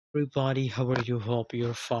Everybody, how are you? Hope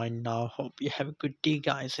you're fine now. Hope you have a good day,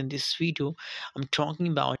 guys. In this video, I'm talking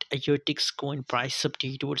about Iotix coin price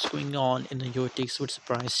update. What's going on in the Iotix? What's the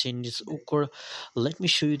price changes occur? Let me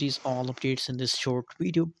show you these all updates in this short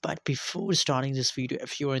video. But before starting this video,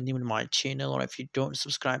 if you are new in my channel or if you don't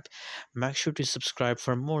subscribe, make sure to subscribe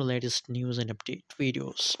for more latest news and update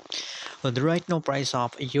videos. The right now price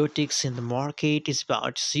of Iotix in the market is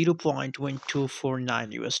about 0.1249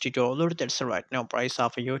 USD dollar. That's the right now price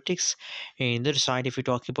of Iotix. And the other side, if we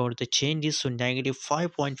talk about the changes, so negative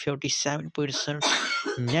 5.57%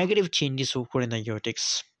 negative changes occur in the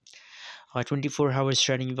Iotix. 24 hours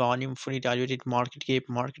trading volume, fully diluted market cap,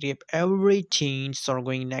 every change are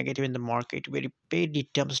going negative in the market. Very badly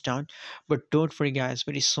dumps down, but don't worry, guys.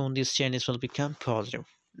 Very soon these changes will become positive.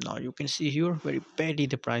 Now you can see here very badly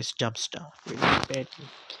the price jumps down very badly.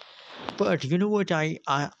 But you know what?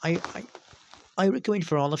 I recommend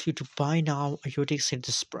for all of you to buy now IoTex at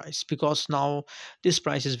this price because now this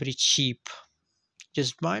price is very cheap.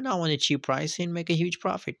 Just buy now on a cheap price and make a huge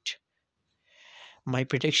profit. My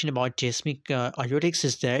prediction about Jasmic IoTex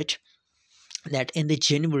is that in the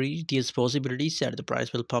January there's possibilities that the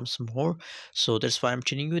price will pump some more. So that's why I'm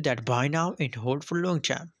telling you that buy now and hold for long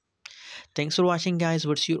time. Thanks for watching, guys.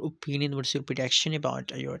 What's your opinion? What's your prediction about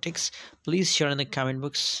Iotix? Please share in the comment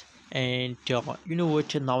box. And you know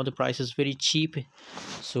what? Now the price is very cheap,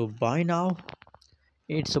 so buy now.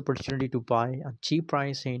 It's opportunity to buy a cheap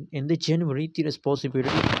price, and in the January there is possibility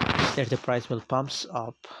that the price will pumps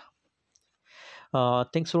up.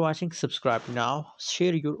 Thanks for watching. Subscribe now.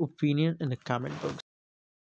 Share your opinion in the comment box.